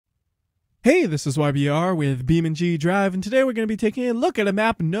Hey, this is WhyBeAre with BeamNG.drive, and today we're going to be taking a look at a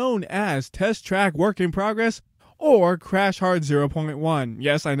map known as Test Track Work in Progress or Crash Hard 0.1.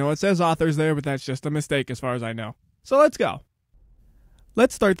 Yes, I know it says authors there, but that's just a mistake as far as I know. So let's go.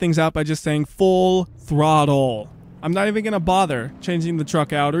 Let's start things out by just saying full throttle. I'm not even going to bother changing the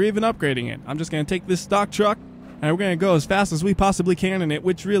truck out or even upgrading it. I'm just going to take this stock truck and we're going to go as fast as we possibly can in it,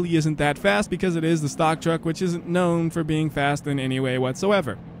 which really isn't that fast because it is the stock truck, which isn't known for being fast in any way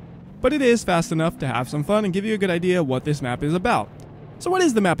whatsoever. But it is fast enough to have some fun and give you a good idea what this map is about. So what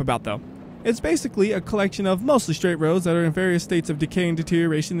is the map about though? It's basically a collection of mostly straight roads that are in various states of decay and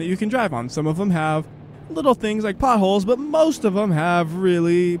deterioration that you can drive on. Some of them have little things like potholes, but most of them have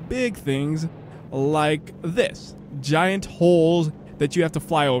really big things like this. Giant holes that you have to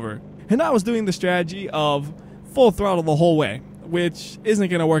fly over. And I was doing the strategy of full throttle the whole way, which isn't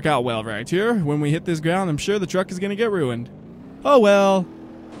going to work out well right here. When we hit this ground, I'm sure the truck is going to get ruined. Oh well.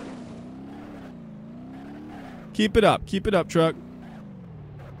 Keep it up, truck.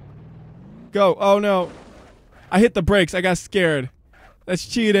 Go. Oh no. I hit the brakes. I got scared. That's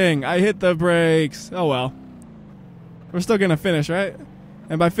cheating. I hit the brakes. Oh well. We're still gonna finish, right?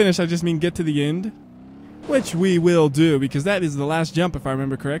 And by finish, I just mean get to the end. Which we will do, because that is the last jump, if I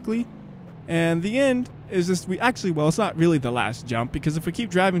remember correctly. And the end is just, well, it's not really the last jump, because if we keep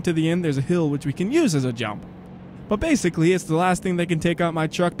driving to the end, there's a hill which we can use as a jump. But basically, it's the last thing that can take out my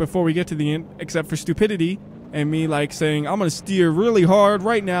truck before we get to the end, except for stupidity. And me like saying, I'm going to steer really hard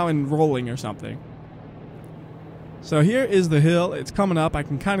right now and rolling or something. So here is the hill. It's coming up. I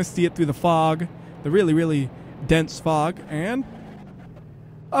can kind of see it through the fog. The really, really dense fog. And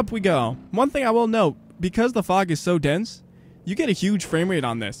up we go. One thing I will note, because the fog is so dense, you get a huge frame rate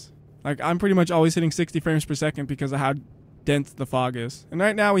on this. Like, I'm pretty much always hitting 60 frames per second because of how dense the fog is. And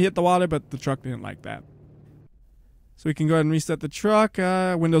right now we hit the water, but the truck didn't like that. So we can go ahead and reset the truck.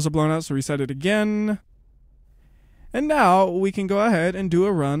 Windows are blown out, so reset it again. And now we can go ahead and do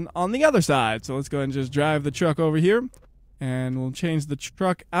a run on the other side. So let's go ahead and just drive the truck over here. And we'll change the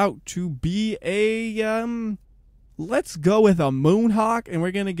truck out to be a, let's go with a Moonhawk. And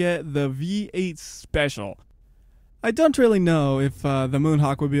we're going to get the V8 Special. I don't really know if the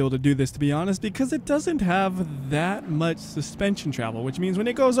Moonhawk would be able to do this, to be honest, because it doesn't have that much suspension travel. Which means when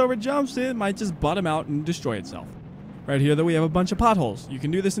it goes over jumps, it might just bottom out and destroy itself. Right here, though, we have a bunch of potholes. You can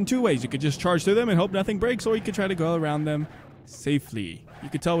do this in two ways. You could just charge through them and hope nothing breaks, or you could try to go around them safely. You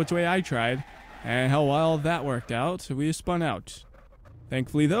could tell which way I tried, and how well that worked out. So we spun out.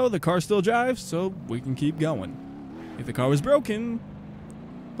 Thankfully, though, the car still drives, so we can keep going. If the car was broken,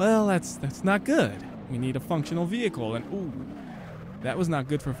 well, that's not good. We need a functional vehicle, and ooh, that was not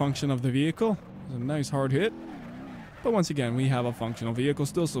good for function of the vehicle. It was a nice hard hit. But once again, we have a functional vehicle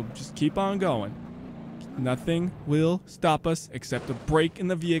still, so just keep on going. Nothing will stop us except a break in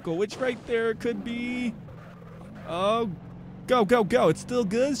the vehicle, which right there could be... Oh, go, go, go. It's still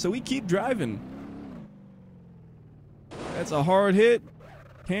good, so we keep driving. That's a hard hit.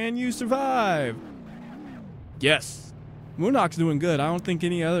 Can you survive? Yes. Moonhawk's doing good. I don't think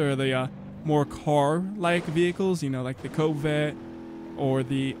any other of the more car-like vehicles, you know, like the Corvette or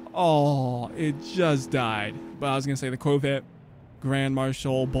the... Oh, it just died. But I was going to say the Corvette, Grand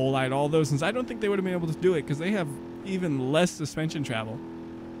Marshal, Bolide, all those, since I don't think they would have been able to do it because they have even less suspension travel.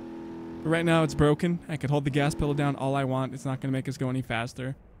 But right now it's broken. I could hold the gas pedal down all I want. It's not going to make us go any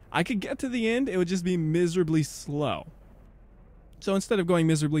faster. I could get to the end. It would just be miserably slow. So instead of going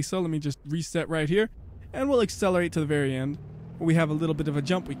miserably slow, let me just reset right here and we'll accelerate to the very end where we have a little bit of a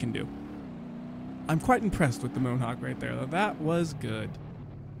jump we can do. I'm quite impressed with the Moonhawk right there, though. That was good.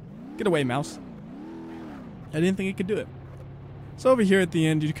 Get away, mouse. I didn't think it could do it. So over here at the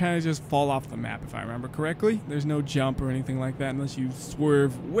end, you kind of just fall off the map, if I remember correctly. There's no jump or anything like that unless you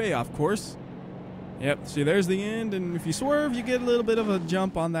swerve way off course. Yep, see, there's the end, and if you swerve, you get a little bit of a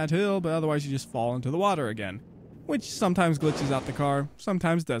jump on that hill, but otherwise you just fall into the water again, which sometimes glitches out the car,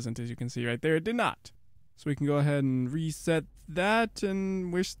 sometimes doesn't, as you can see right there. It did not. So we can go ahead and reset that,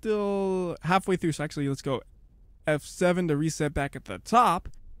 and we're still halfway through, so actually let's go F7 to reset back at the top,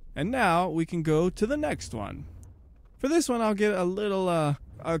 and now we can go to the next one. For this one, I'll get a little, a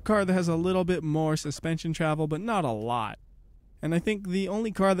car that has a little bit more suspension travel, but not a lot. And I think the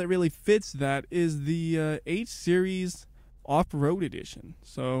only car that really fits that is the H Series Off-Road Edition.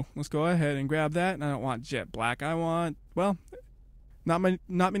 So let's go ahead and grab that. And I don't want jet black. I want, well, not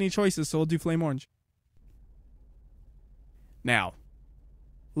many choices, so we'll do flame orange. Now,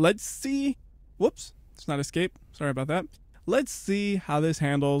 let's see. Whoops, it's not escape. Sorry about that. Let's see how this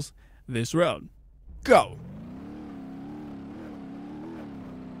handles this road. Go.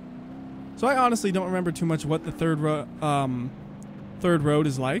 So I honestly don't remember too much what the third road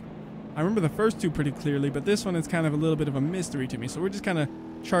is like. I remember the first two pretty clearly, but this one is kind of a little bit of a mystery to me. So we're just kind of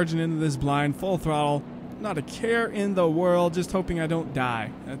charging into this blind, full throttle, not a care in the world, just hoping I don't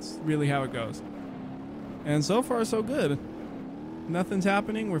die. That's really how it goes. And so far, so good. Nothing's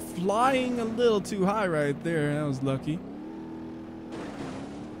happening. We're flying a little too high right there. That was lucky.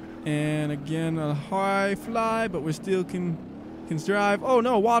 And again, a high fly, but we still can drive. Oh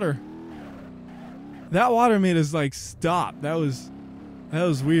no, water. That water made us like stop. That was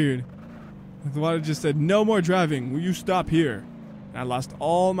weird. The water just said, no more driving. Will you stop here? And I lost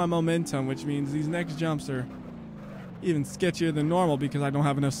all my momentum, which means these next jumps are even sketchier than normal because I don't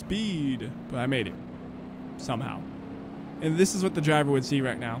have enough speed. But I made it. Somehow. And this is what the driver would see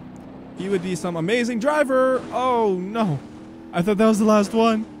right now. He would be some amazing driver. Oh no. I thought that was the last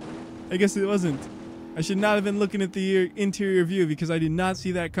one. I guess it wasn't. I should not have been looking at the interior view because I did not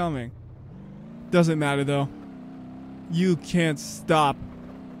see that coming. Doesn't matter though. You can't stop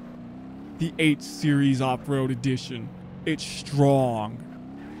the 8 Series Off-Road Edition. It's strong.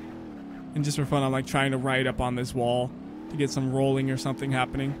 And just for fun, I'm like trying to ride up on this wall to get some rolling or something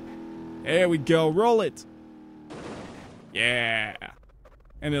happening. There we go. Roll it. Yeah.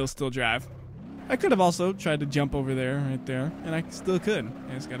 And it'll still drive. I could have also tried to jump over there, right there, and I still could.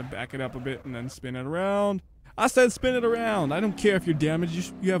 I just got to back it up a bit and then spin it around. I said spin it around. I don't care if you're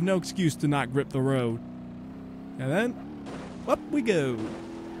damaged. You have no excuse to not grip the road. And then, up we go.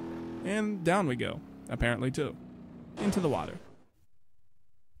 And down we go, apparently too. Into the water.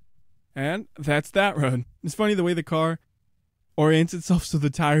 And that's that run. It's funny the way the car orients itself so the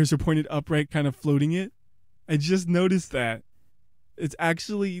tires are pointed upright, kind of floating it. I just noticed that. It's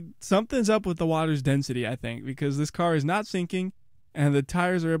actually, something's up with the water's density, I think, because this car is not sinking and the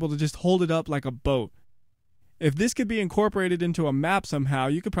tires are able to just hold it up like a boat. If this could be incorporated into a map somehow,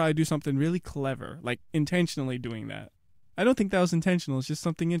 you could probably do something really clever, like intentionally doing that. I don't think that was intentional, it's just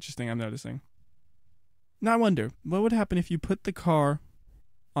something interesting I'm noticing. Now I wonder, what would happen if you put the car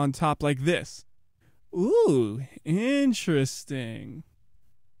on top like this? Ooh, interesting.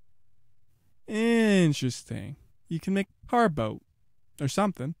 Interesting. You can make a car boat. Or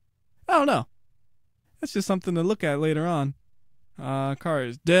something. I don't know. That's just something to look at later on. Car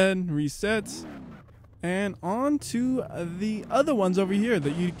is dead. Resets. And on to the other ones over here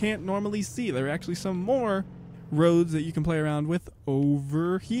that you can't normally see. There are actually some more roads that you can play around with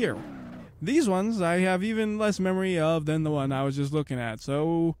over here. These ones I have even less memory of than the one I was just looking at.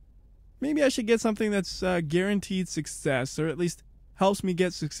 So maybe I should get something that's guaranteed success, or at least helps me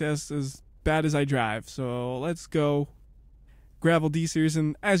get success as bad as I drive. So let's go Gravel D-Series,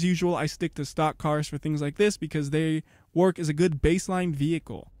 and as usual I stick to stock cars for things like this because they work as a good baseline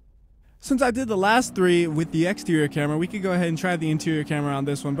vehicle. Since I did the last 3 with the exterior camera, we could go ahead and try the interior camera on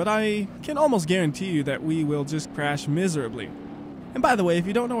this one, but I can almost guarantee you that we will just crash miserably. And by the way, if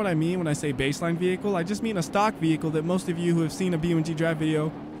you don't know what I mean when I say baseline vehicle, I just mean a stock vehicle that most of you who have seen a BeamNG.drive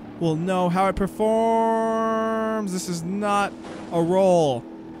video will know how it performs. This is not a roll.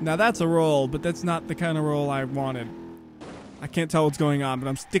 Now that's a roll, but that's not the kind of roll I wanted. I can't tell what's going on, but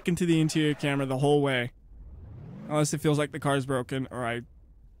I'm sticking to the interior camera the whole way. Unless it feels like the car's broken, or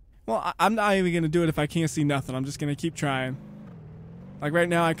well, I'm not even going to do it if I can't see nothing. I'm just going to keep trying. Like right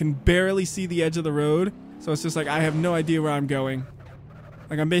now, I can barely see the edge of the road, so it's just like I have no idea where I'm going.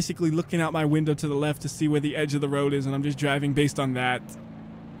 Like I'm basically looking out my window to the left to see where the edge of the road is, and I'm just driving based on that.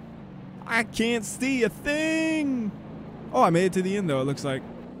 I can't see a thing! Oh, I made it to the end though, it looks like.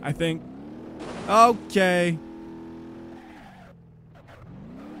 I think. Okay.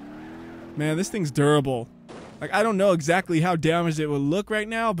 Man, this thing's durable. Like, I don't know exactly how damaged it will look right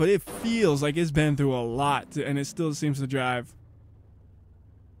now, but it feels like it's been through a lot, and it still seems to drive.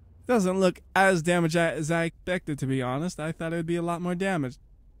 Doesn't look as damaged as I expected, to be honest. I thought it would be a lot more damaged.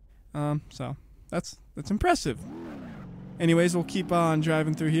 So that's impressive. Anyways, we'll keep on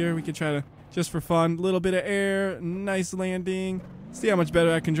driving through here. We could try to, just for fun, a little bit of air, nice landing. See how much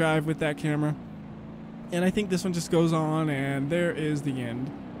better I can drive with that camera. And I think this one just goes on, and there is the end.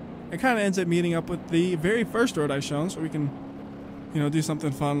 It kind of ends up meeting up with the very first road I've shown, so we can, you know, do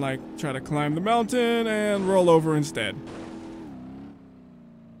something fun like try to climb the mountain and roll over instead.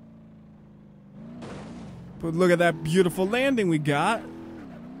 But look at that beautiful landing we got,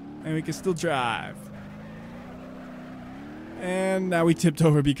 and we can still drive. And now we tipped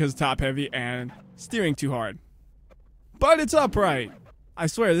over because top heavy and steering too hard. But it's upright. I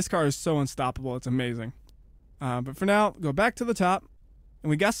swear, this car is so unstoppable, it's amazing. But for now, go back to the top. And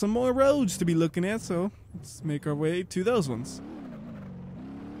we got some more roads to be looking at, so let's make our way to those ones.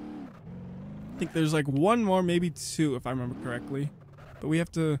 I think there's like one more, maybe 2 if I remember correctly. But we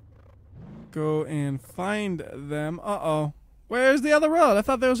have to go and find them. Uh-oh. Where's the other road? I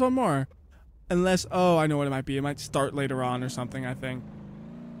thought there was one more. Unless, oh, I know what it might be. It might start later on or something, I think.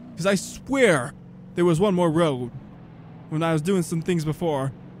 Because I swear there was one more road. When I was doing some things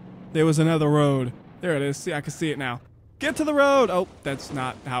before, there was another road. There it is. See, I can see it now. Get to the road! Oh, that's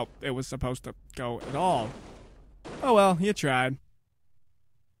not how it was supposed to go at all. Oh well, you tried.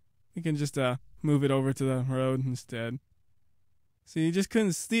 You can just move it over to the road instead. See, you just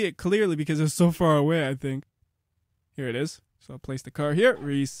couldn't see it clearly because it was so far away, I think. Here it is. So I'll place the car here,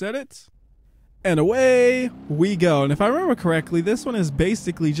 reset it, and away we go. And if I remember correctly, this one is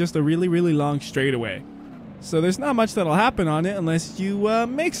basically just a really, really long straightaway. So there's not much that'll happen on it unless you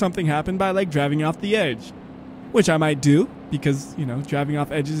make something happen by like driving off the edge. Which I might do, because, you know, driving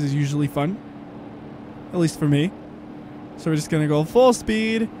off edges is usually fun. At least for me. So we're just going to go full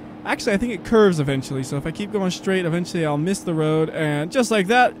speed. Actually, I think it curves eventually, so if I keep going straight, eventually I'll miss the road, and just like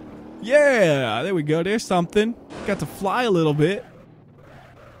that, yeah, there we go, there's something. Got to fly a little bit.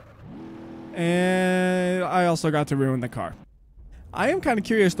 And I also got to ruin the car. I am kind of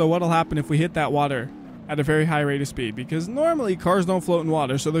curious, though, what'll happen if we hit that water at a very high rate of speed, because normally cars don't float in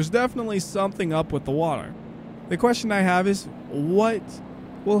water, so there's definitely something up with the water. The question I have is, what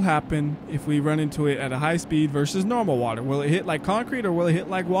will happen if we run into it at a high speed versus normal water? Will it hit like concrete or will it hit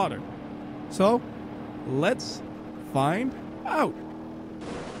like water? So, let's find out.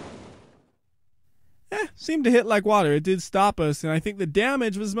 Seemed to hit like water. It did stop us, and I think the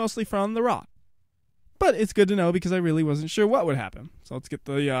damage was mostly from the rock. But it's good to know because I really wasn't sure what would happen. So let's get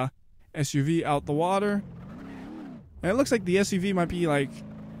the SUV out the water. And it looks like the SUV might be like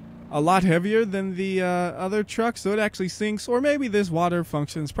a lot heavier than the other truck, so it actually sinks, or maybe this water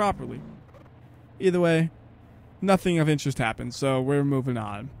functions properly. Either way, nothing of interest happened, so we're moving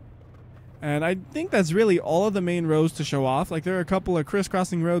on. And I think that's really all of the main roads to show off. Like, there are a couple of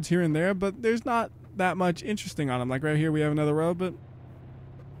crisscrossing roads here and there, but there's not that much interesting on them. Like right here we have another road, but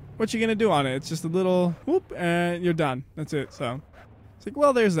what you gonna do on it? It's just a little whoop and you're done. That's it. So it's like,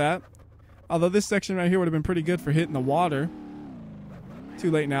 well, there's that. Although this section right here would have been pretty good for hitting the water.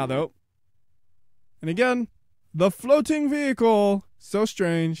 Too late now, though. And again, the floating vehicle. So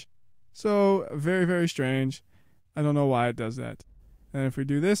strange. So very, very strange. I don't know why it does that. And if we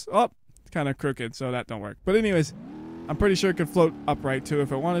do this, oh, it's kind of crooked, so that don't work. But anyways, I'm pretty sure it could float upright too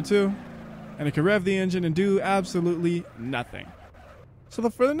if it wanted to. And it could rev the engine and do absolutely nothing. So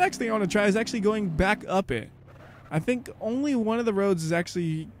for the next thing I want to try is actually going back up it. I think only one of the roads is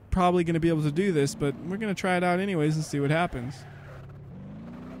actually probably going to be able to do this, but we're going to try it out anyways and see what happens.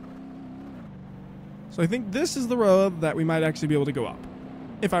 So I think this is the road that we might actually be able to go up,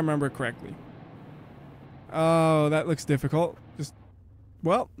 if I remember correctly. Oh, that looks difficult.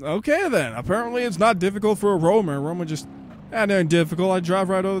 Well, okay then. Apparently it's not difficult for a roamer. Roamer just, that ain't difficult. I drive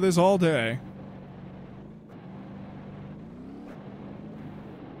right over this all day.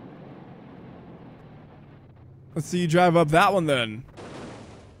 Let's see you drive up that one then.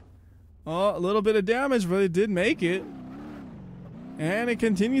 Oh, a little bit of damage, but it did make it. And it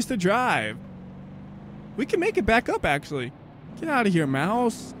continues to drive. We can make it back up, actually. Get out of here,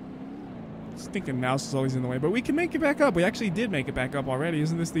 mouse. Stinking mouse is always in the way, but we can make it back up. We actually did make it back up already.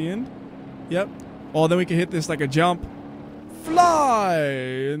 Isn't this the end? Yep. Oh, then we can hit this like a jump. Fly!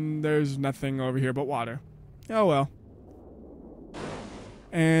 And there's nothing over here but water. Oh, well.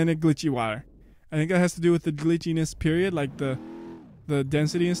 And a glitchy water. I think that has to do with the glitchiness period, like the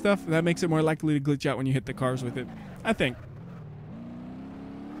density and stuff. That makes it more likely to glitch out when you hit the cars with it, I think.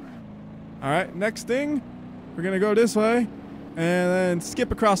 Alright, next thing, we're going to go this way and then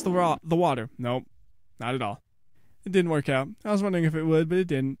skip across the water. Nope, not at all. It didn't work out. I was wondering if it would, but it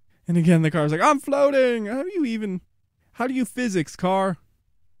didn't. And again, the car's like, I'm floating! How do you physics, car?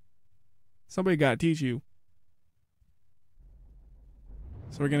 Somebody got to teach you.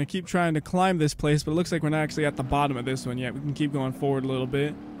 So we're going to keep trying to climb this place, but it looks like we're not actually at the bottom of this one yet. We can keep going forward a little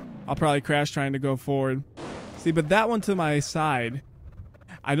bit. I'll probably crash trying to go forward. See, but that one to my side,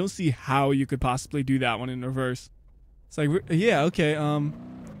 I don't see how you could possibly do that one in reverse. It's like, yeah, okay,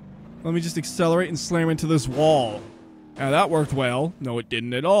 let me just accelerate and slam into this wall. Now that worked well. No, it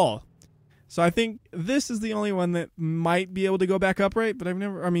didn't at all. So I think this is the only one that might be able to go back upright, but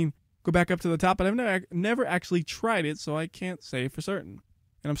go back up to the top, but I've never actually tried it, so I can't say for certain.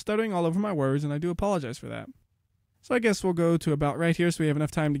 And I'm stuttering all over my words, and I do apologize for that. So I guess we'll go to about right here so we have enough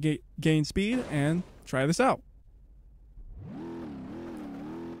time to gain speed and try this out.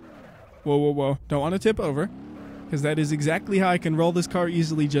 Whoa, whoa, whoa. Don't want to tip over, because that is exactly how I can roll this car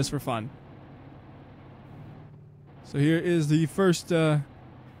easily just for fun. So here is the first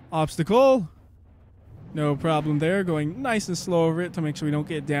obstacle. No problem there. Going nice and slow over it to make sure we don't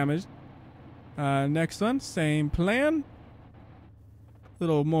get damaged. Next one, same plan.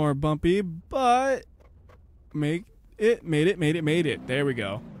 little more bumpy, but made it. There we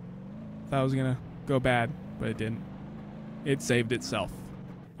go. Thought it was gonna go bad, but it didn't. It saved itself.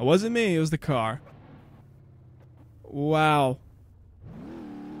 It wasn't me, it was the car. Wow.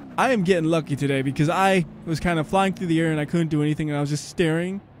 I am getting lucky today because I was kind of flying through the air and I couldn't do anything and I was just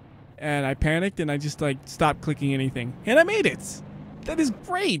staring and I panicked and I just like stopped clicking anything. And I made it! That is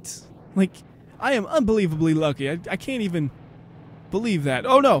great! Like, I am unbelievably lucky. I can't even believe that.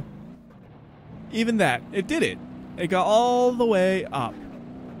 Oh no! Even that. It did it. It got all the way up.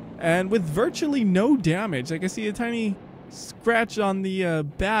 And with virtually no damage. Like I see a tiny scratch on the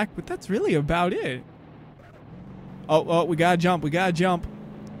back, but that's really about it. Oh, we gotta jump. We gotta jump.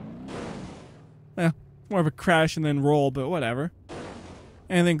 More of a crash and then roll, but whatever.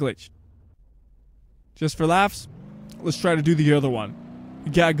 And then glitch. Just for laughs, let's try to do the other one.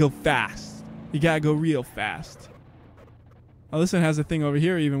 You gotta go fast. You gotta go real fast. Oh, this one has a thing over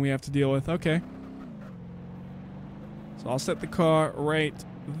here even we have to deal with. Okay. So I'll set the car right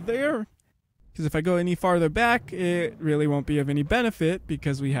there. Because if I go any farther back, it really won't be of any benefit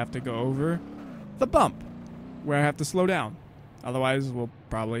because we have to go over the bump where I have to slow down. Otherwise, we'll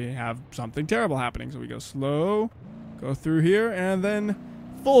probably have something terrible happening. So we go slow, go through here, and then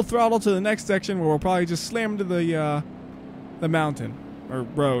full throttle to the next section where we'll probably just slam into the mountain or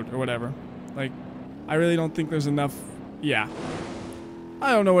road or whatever. Like, I really don't think there's enough. Yeah.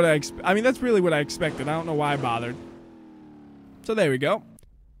 I don't know what I mean, that's really what I expected. I don't know why I bothered. So there we go.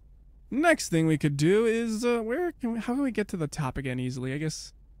 Next thing we could do is, how can we get to the top again easily? I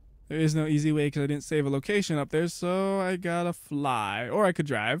guess there is no easy way because I didn't save a location up there, so I gotta fly. Or I could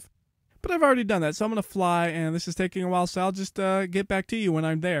drive. But I've already done that, so I'm gonna fly, and this is taking a while, so I'll just get back to you when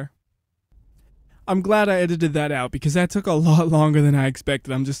I'm there. I'm glad I edited that out because that took a lot longer than I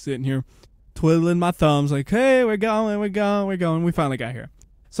expected. I'm just sitting here twiddling my thumbs like, hey, we're going. We finally got here.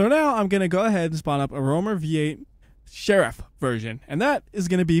 So now I'm gonna go ahead and spawn up a Roamer V8 Sheriff version, and that is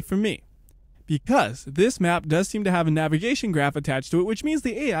going to be for me because this map does seem to have a navigation graph attached to it, which means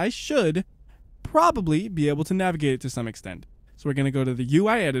the AI should probably be able to navigate it to some extent. So we're going to go to the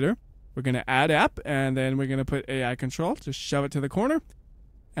UI editor, we're going to add app, and then we're going to put AI control, just shove it to the corner,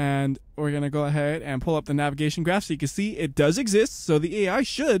 and we're going to go ahead and pull up the navigation graph so you can see it does exist, so the AI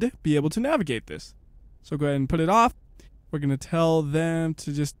should be able to navigate this. So go ahead and put it off. We're going to tell them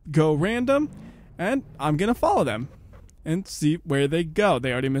to just go random, and I'm going to follow them and see where they go.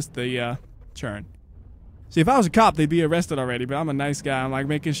 They already missed the turn. See, if I was a cop, they'd be arrested already, but I'm a nice guy. I'm like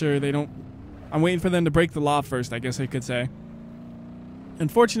making sure they don't... I'm waiting for them to break the law first, I guess I could say.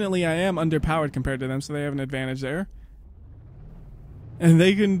 Unfortunately, I am underpowered compared to them, so they have an advantage there. And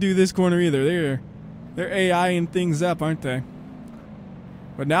they couldn't do this corner either. They're AI-ing things up, aren't they?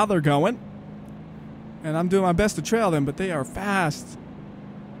 But now they're going. And I'm doing my best to trail them, but they are fast.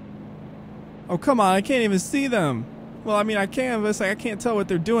 Oh, come on, I can't even see them. Well, I mean, I can, but it's like I can't tell what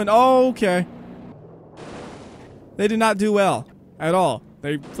they're doing. Oh, okay. They did not do well at all.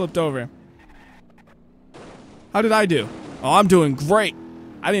 They flipped over. How did I do? Oh, I'm doing great.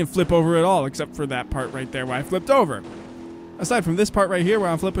 I didn't flip over at all, except for that part right there where I flipped over. Aside from this part right here where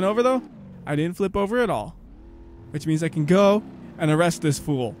I'm flipping over, though, I didn't flip over at all. Which means I can go and arrest this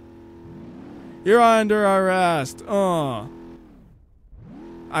fool. You're under arrest. I'm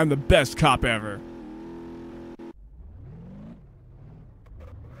the best cop ever.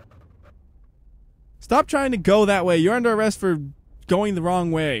 Stop trying to go that way. You're under arrest for going the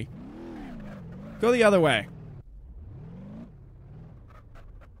wrong way. Go the other way.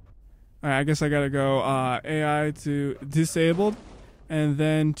 Alright, I guess I gotta go AI to disabled and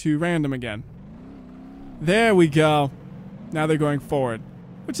then to random again. There we go. Now they're going forward,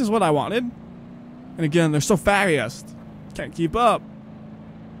 which is what I wanted. And again, they're so fast. Can't keep up.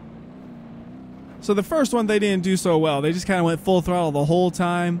 So the first one, they didn't do so well. They just kind of went full throttle the whole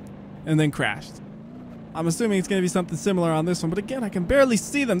time and then crashed. I'm assuming it's going to be something similar on this one, but again, I can barely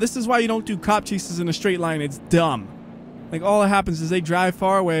see them. This is why you don't do cop chases in a straight line. It's dumb. Like, all that happens is they drive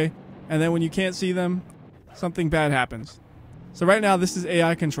far away, and then when you can't see them, something bad happens. So right now, this is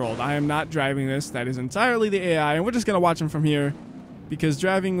AI controlled. I am not driving this. That is entirely the AI, and we're just going to watch them from here because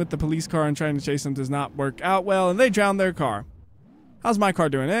driving with the police car and trying to chase them does not work out well, and they drowned their car. How's my car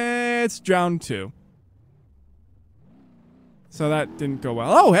doing? It's drowned too. So that didn't go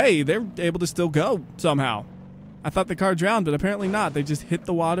well. Oh, hey, they're able to still go somehow. I thought the car drowned, but apparently not. They just hit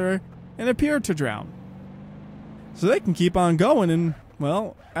the water and appeared to drown. So they can keep on going and,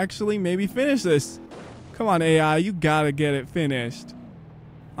 well, actually maybe finish this. Come on, AI, you gotta get it finished.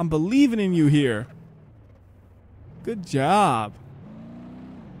 I'm believing in you here. Good job.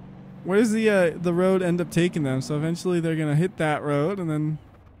 Where does the road end up taking them? So eventually they're gonna hit that road, and then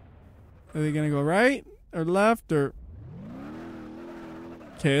are they gonna go right or left or?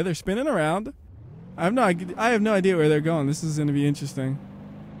 Okay, they're spinning around. I have no idea where they're going. This is gonna be interesting.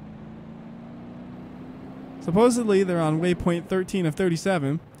 Supposedly they're on waypoint 13 of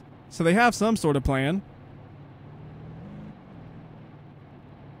 37, so they have some sort of plan.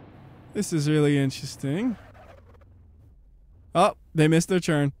 This is really interesting. Oh, they missed their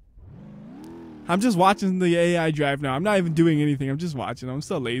turn. I'm just watching the AI drive now. I'm not even doing anything. I'm just watching. I'm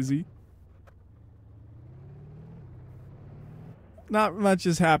so lazy. Not much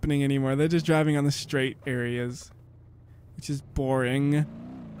is happening anymore. They're just driving on the straight areas, which is boring.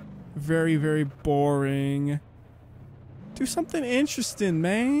 Very, very boring. Do something interesting,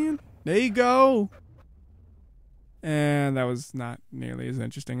 man. There you go. And that was not nearly as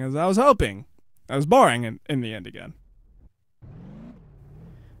interesting as I was hoping. That was boring in the end again.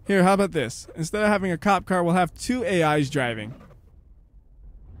 Here, how about this? Instead of having a cop car, we'll have 2 AIs driving.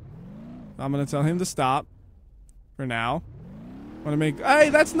 I'm going to tell him to stop for now. I'm going to make... Hey,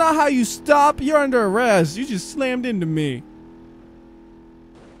 that's not how you stop. You're under arrest. You just slammed into me.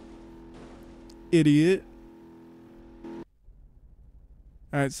 Idiot.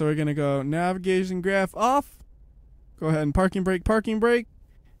 Alright, so we're going to go navigation graph off. Go ahead and parking brake, parking brake.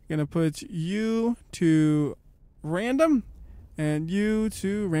 Going to put you to random. And you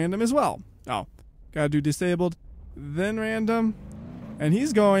to random as well. Oh, gotta do disabled, then random. And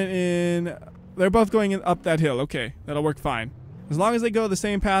he's going in, they're both going in up that hill. Okay, that'll work fine. As long as they go the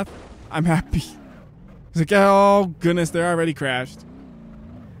same path, I'm happy. He's like, oh goodness, they're already crashed.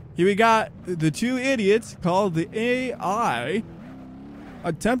 Here we got the 2 idiots called the AI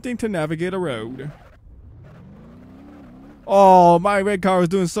attempting to navigate a road. Oh, my red car was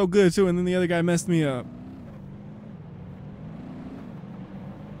doing so good too, and then the other guy messed me up.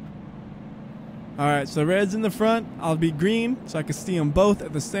 Alright, so red's in the front. I'll be green so I can see them both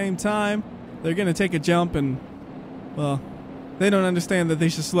at the same time. They're going to take a jump and, well, they don't understand that they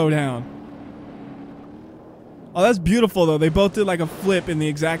should slow down. Oh, that's beautiful though. They both did like a flip in the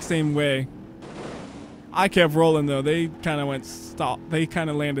exact same way. I kept rolling though. They kind of went they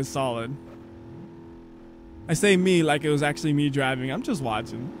kind of landed solid. I say me like it was actually me driving. I'm just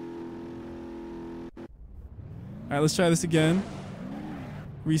watching. Alright, let's try this again.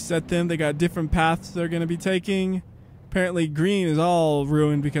 Reset them. They got different paths they're going to be taking. Apparently green is all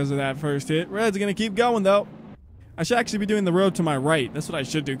ruined because of that first hit. Red's going to keep going though. I should actually be doing the road to my right. That's what I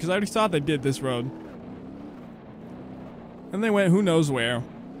should do because I already thought they did this road. And they went who knows where.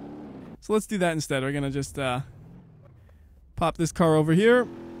 So let's do that instead. We're going to just pop this car over here.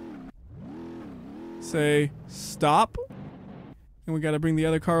 Say stop. And we got to bring the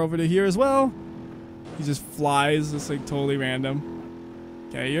other car over to here as well. He just flies. It's like totally random.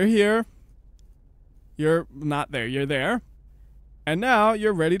 Okay, you're here. You're not there. You're there. And now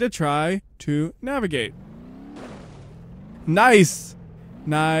you're ready to try to navigate. Nice.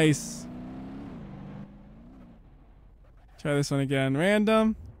 Nice. Try this one again.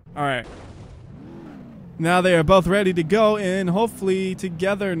 Random. All right. Now they are both ready to go in, hopefully,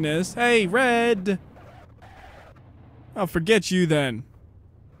 togetherness. Hey, red. I'll forget you then.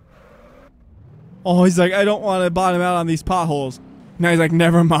 Oh, he's like, I don't want to bottom out on these potholes. Now he's like,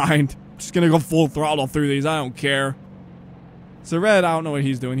 never mind. I'm just going to go full throttle through these. I don't care. So red, I don't know what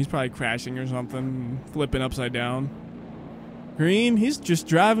he's doing. He's probably crashing or something. Flipping upside down. Green, he's just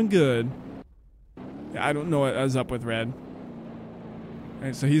driving good. Yeah, I don't know what is up with red.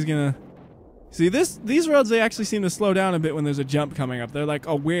 Alright, so he's going to... See, these roads, they actually seem to slow down a bit when there's a jump coming up. They're like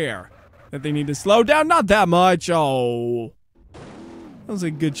aware that they need to slow down. Not that much. Oh. That was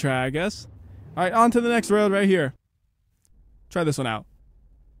a good try, I guess. Alright, on to the next road right here. Try this one out.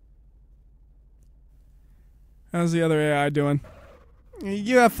 How's the other AI doing?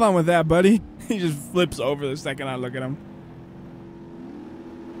 You have fun with that, buddy. He just flips over the second I look at him.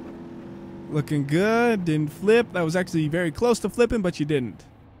 Looking good. Didn't flip. That was actually very close to flipping, but you didn't.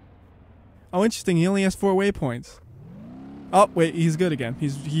 Oh, interesting. He only has 4 waypoints. Oh, wait. He's good again.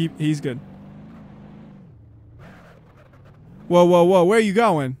 He's good. Whoa, whoa, whoa. Where are you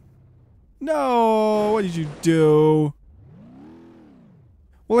going? No. What did you do?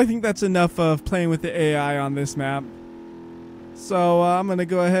 Well, I think that's enough of playing with the AI on this map. So I'm going to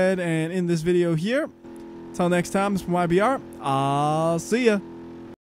go ahead and end this video here. Until next time, this is WhyBeAre. I'll see ya.